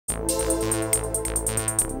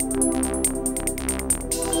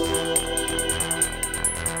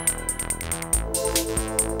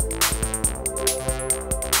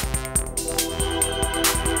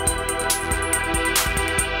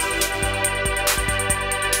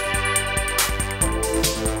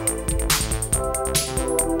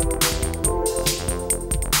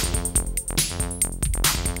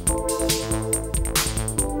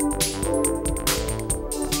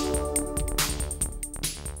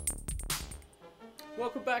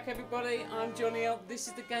Welcome back everybody, I'm Johnny L. This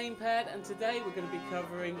is the Gamepad and today we're going to be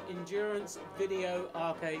covering endurance video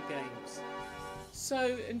arcade games.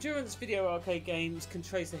 So endurance video arcade games can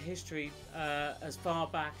trace a history as far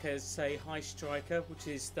back as say High Striker, which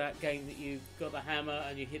is that game that you've got the hammer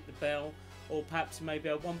and you hit the bell, or perhaps maybe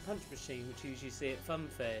a one punch machine which you usually see at fun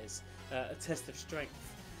fairs, a test of strength.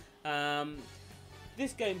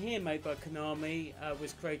 This game here, made by Konami,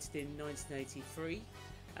 was created in 1983.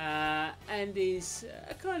 And is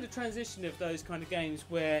a kind of transition of those kind of games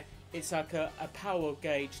where it's like a power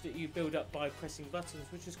gauge that you build up by pressing buttons,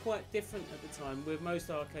 which is quite different at the time, where most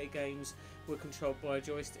arcade games were controlled by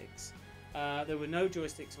joysticks. There were no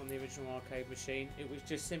joysticks on the original arcade machine. It was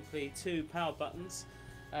just simply two power buttons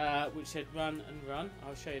which said run and run.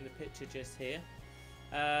 I'll show you in the picture just here.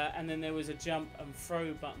 And then there was a jump and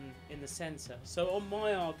throw button in the centre. So on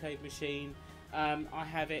my arcade machine, I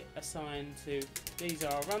have it assigned to, these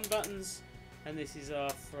are our run buttons and this is our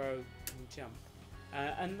throw and jump.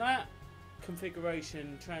 And that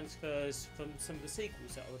configuration transfers from some of the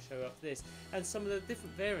sequels that I will show after this and some of the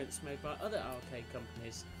different variants made by other arcade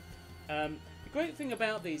companies. The great thing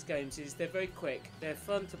about these games is they're very quick, they're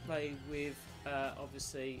fun to play with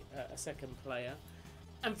obviously a second player.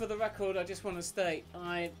 And for the record, I just want to state,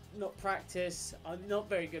 I'm not practiced, I'm not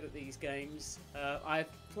very good at these games.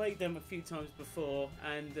 I've played them a few times before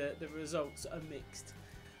and the results are mixed.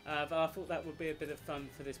 But I thought that would be a bit of fun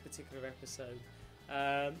for this particular episode.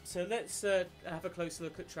 So let's have a closer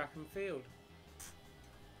look at track and field.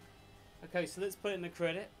 Okay, so let's put in the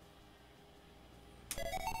credit.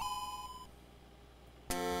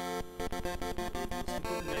 Let's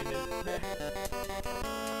put the name in.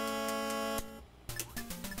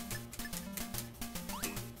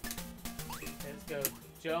 Let's go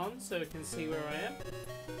John, so we can see where I am.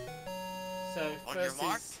 So on first your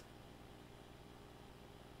mark. is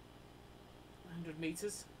 100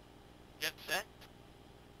 meters. Get set.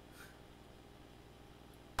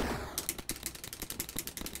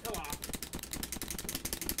 Come on.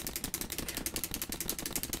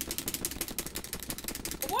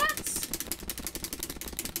 What?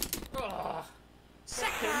 Oh.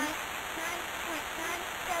 Second.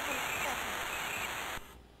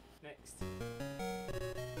 Next.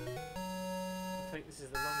 I think this is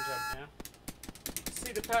the long jump now.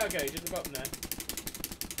 See the power gauge at the bottom there?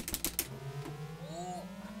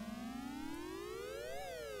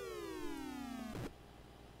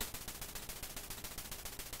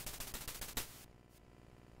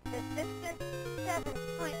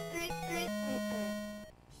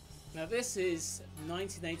 Now this is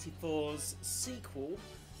 1984's sequel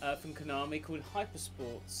from Konami called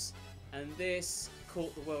Hypersports, and this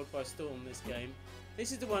caught the world by storm, this game.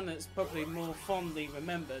 This is the one that's probably more fondly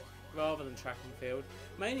remembered rather than track and field,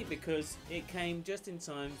 mainly because it came just in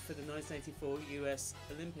time for the 1984 US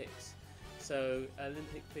Olympics. So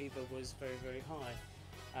Olympic fever was very, very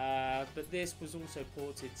high. But this was also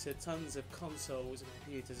ported to tons of consoles and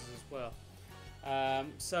computers as well.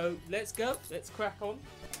 So let's go, let's crack on.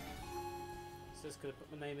 So just going to put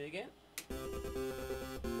my name in again.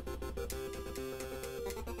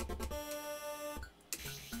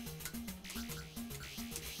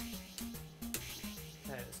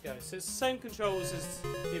 Okay, let's go. So it's the same controls as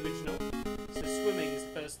the original. So swimming is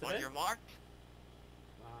the first of it. On your mark.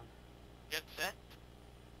 Come on. Get set.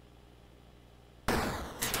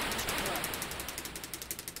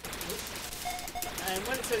 And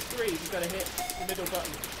when it says freeze, you've got to hit the middle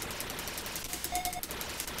button.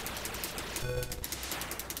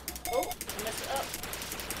 Oh, I messed it up.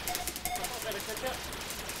 I better catch up.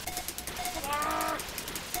 Come on!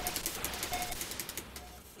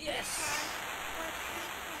 Yes!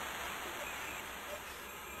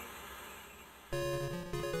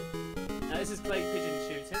 Now this is clay pigeon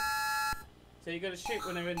shooting. So you've got to shoot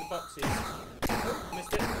when they're in the boxes. Oh,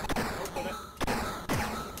 missed it. Oh, got it.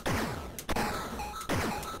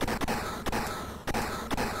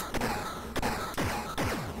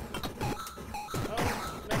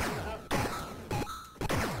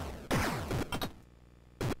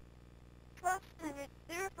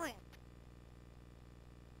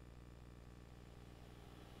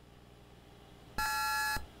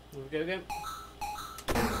 Here we go again.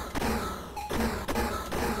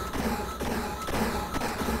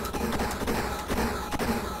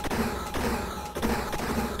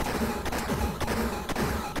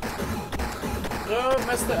 Oh,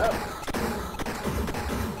 messed it up.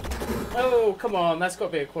 Oh, come on, that's got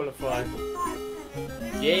to be a qualifier.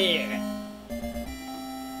 Yeah.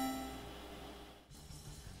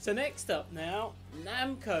 So next up now,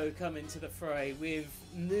 Namco come into the fray with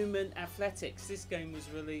Newman Athletics. This game was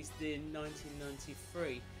released in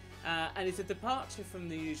 1993. and it's a departure from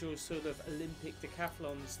the usual sort of Olympic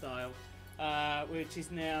decathlon style, which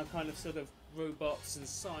is now kind of sort of robots and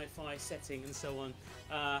sci-fi setting and so on.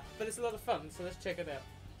 But it's a lot of fun, so let's check it out.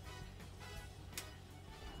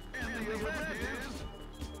 And the event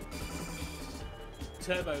is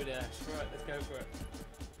Turbo Dash. Right, let's go for it.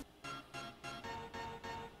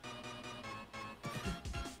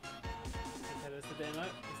 Okay, that's the demo.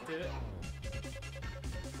 Let's do it.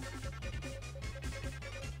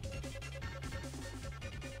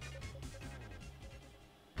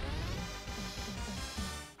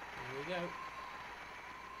 Here we go.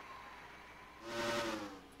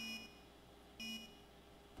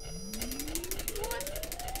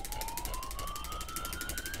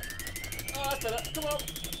 Oh, that's better. Come on.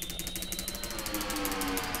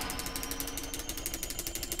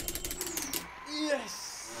 Yes.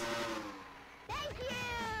 Thank you!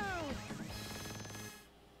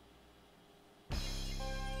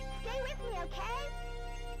 Stay with me, okay?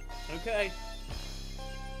 Okay.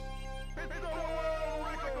 hit the world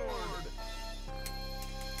record.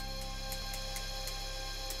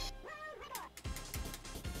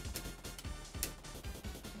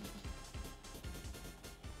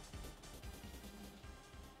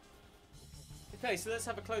 Okay, so let's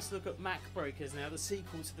have a closer look at Mac Breakers now, the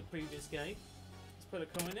sequel to the previous game. Let's put a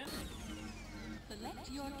coin in.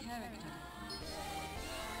 Select your character.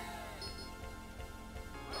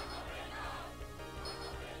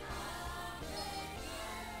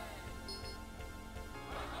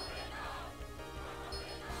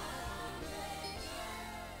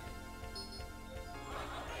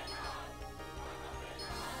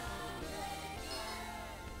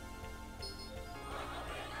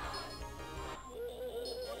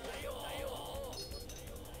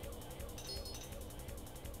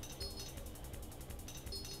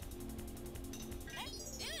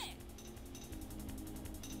 Let's do it!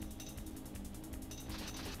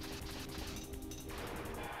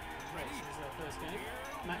 Right, so this is our first game.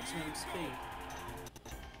 Maximum speed.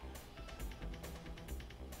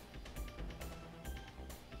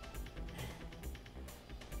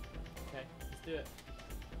 Okay, let's do it.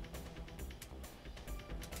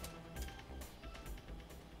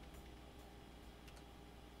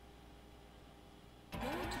 Go to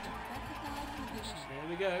the specified position. There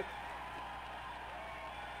we go.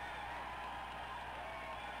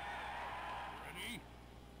 Ready?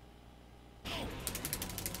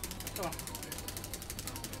 Come on.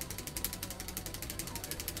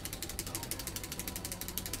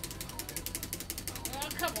 Oh,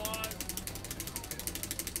 come on.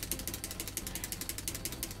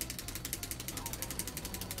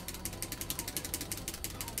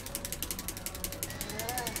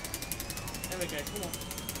 There we go, come on.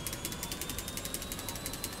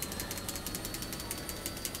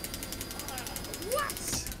 What?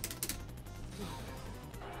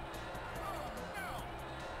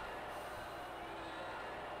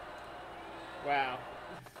 Wow.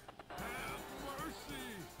 Have mercy.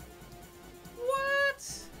 What?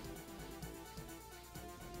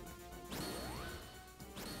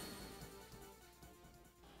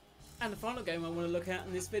 And the final game I want to look at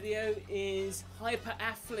in this video is Hyper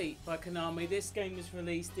Athlete by Konami. This game was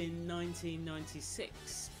released in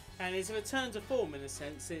 1996 and it's a return to form in a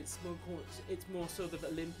sense. It's more sort of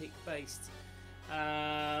Olympic based.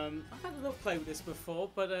 I've had a little play with this before,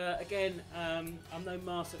 but again, I'm no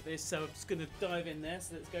master at this, so I'm just going to dive in there.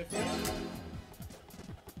 So let's go for it.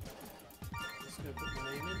 Just going to put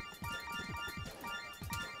my name in.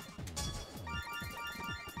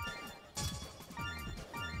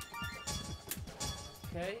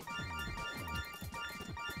 Okay.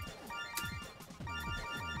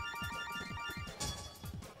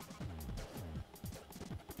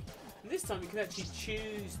 And this time you can actually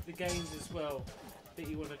choose the games as well that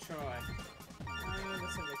you want to try.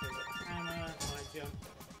 Let's have a look at it. Hammer, high jump,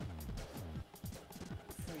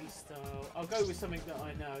 freestyle. I'll go with something that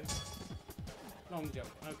I know. Long jump,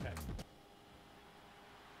 okay.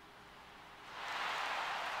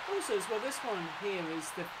 Also as well, this one here is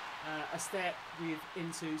the a step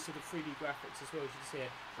into sort of 3D graphics as well, as you can see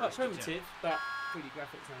here. Quite primitive, but 3D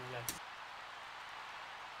graphics nonetheless.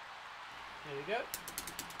 There we go.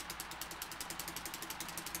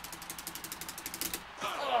 Oh,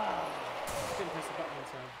 didn't press the button in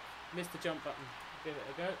time. Missed the jump button. Give it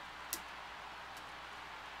a go.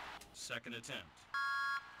 Second attempt.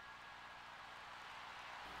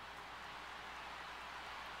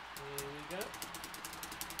 Here we go.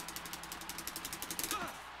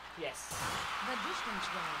 Yes. The distance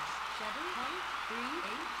was 7.38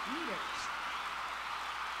 meters.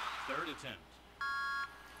 Third attempt.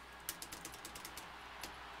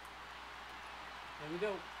 There we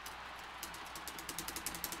go.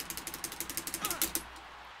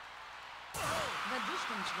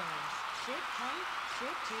 distance runs. Ship height,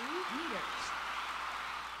 ship 2 meters.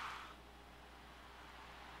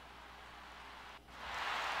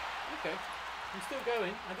 Okay, I'm still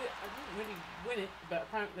going. I didn't really win it, but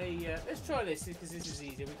apparently, let's try this because this is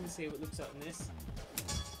easier. We can see what it looks like in this.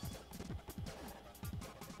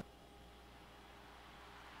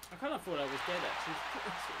 I kind of thought I was dead actually.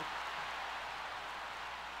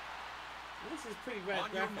 This is pretty rad On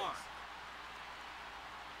your graphics. mark.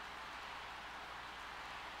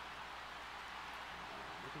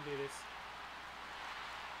 We can do this.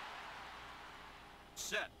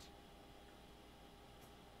 Set.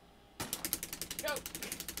 Go!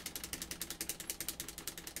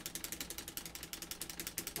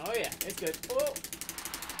 Oh yeah, it's good. Oh!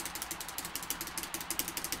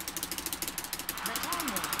 The time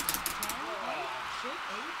runs. 10, 8, ship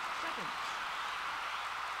 8 seconds.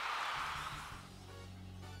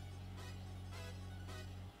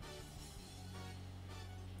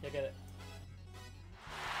 Yeah, get it.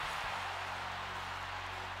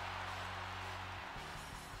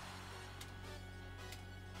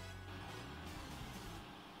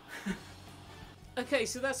 Okay,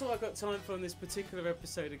 so that's all I've got time for on this particular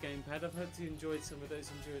episode of Gamepad. I've hope you enjoyed some of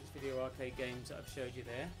those endurance video arcade games that I've showed you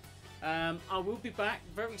there. I will be back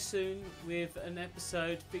very soon with an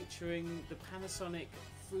episode featuring the Panasonic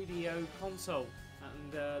 3DO console.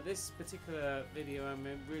 And this particular video I'm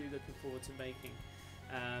really looking forward to making.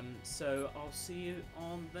 So I'll see you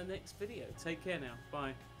on the next video. Take care now.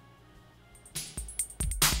 Bye.